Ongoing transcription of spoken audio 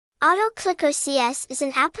AutoClicker CS is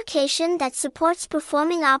an application that supports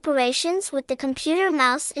performing operations with the computer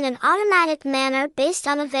mouse in an automatic manner based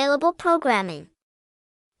on available programming.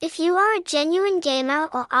 If you are a genuine gamer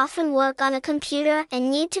or often work on a computer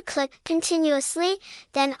and need to click continuously,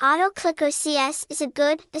 then AutoClicker CS is a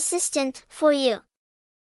good assistant for you.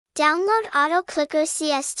 Download AutoClicker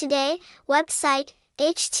CS today. Website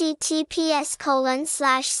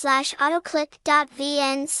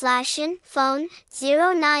https://autoclick.vn/in. Phone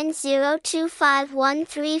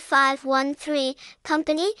 0902513513.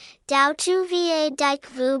 Company Dao2 Va Dike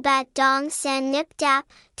Vu Bat Dong San Nip Dap.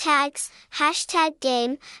 Tags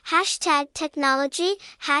 #game #technology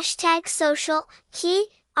 #social. Key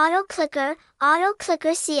AutoClicker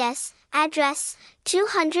CS. Address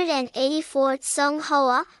 284 Tsung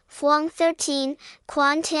Hoa, Phuong 13,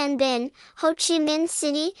 Quan Tan Binh, Ho Chi Minh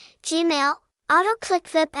City. Gmail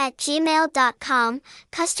autoclickvip@gmail.com.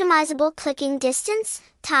 Customizable clicking distance,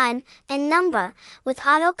 time, and number. With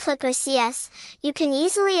AutoClicker CS, you can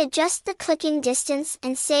easily adjust the clicking distance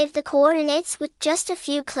and save the coordinates with just a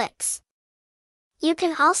few clicks. You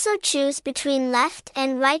can also choose between left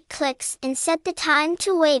and right clicks and set the time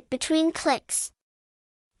to wait between clicks.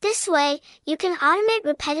 This way, you can automate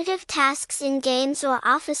repetitive tasks in games or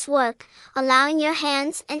office work, allowing your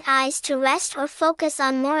hands and eyes to rest or focus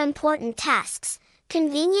on more important tasks.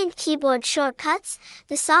 Convenient keyboard shortcuts.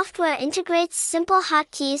 The software integrates simple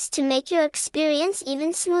hotkeys to make your experience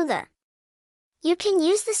even smoother. You can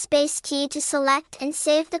use the space key to select and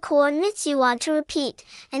save the coordinates you want to repeat,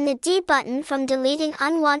 and the D button from deleting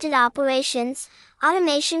unwanted operations.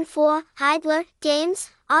 Automation for idler games.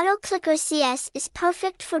 AutoClicker CS is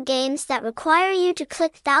perfect for games that require you to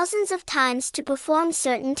click thousands of times to perform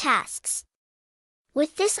certain tasks.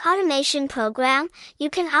 With this automation program, you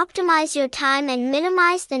can optimize your time and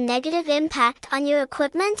minimize the negative impact on your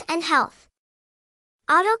equipment and health.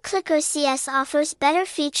 AutoClicker CS offers better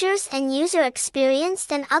features and user experience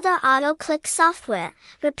than other AutoClick software.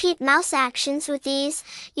 Repeat mouse actions with ease.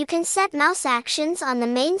 You can set mouse actions on the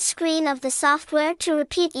main screen of the software to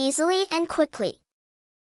repeat easily and quickly.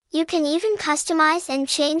 You can even customize and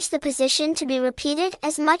change the position to be repeated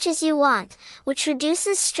as much as you want, which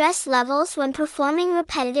reduces stress levels when performing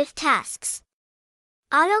repetitive tasks.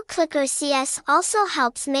 AutoClicker CS also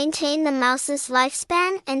helps maintain the mouse's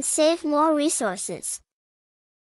lifespan and save more resources.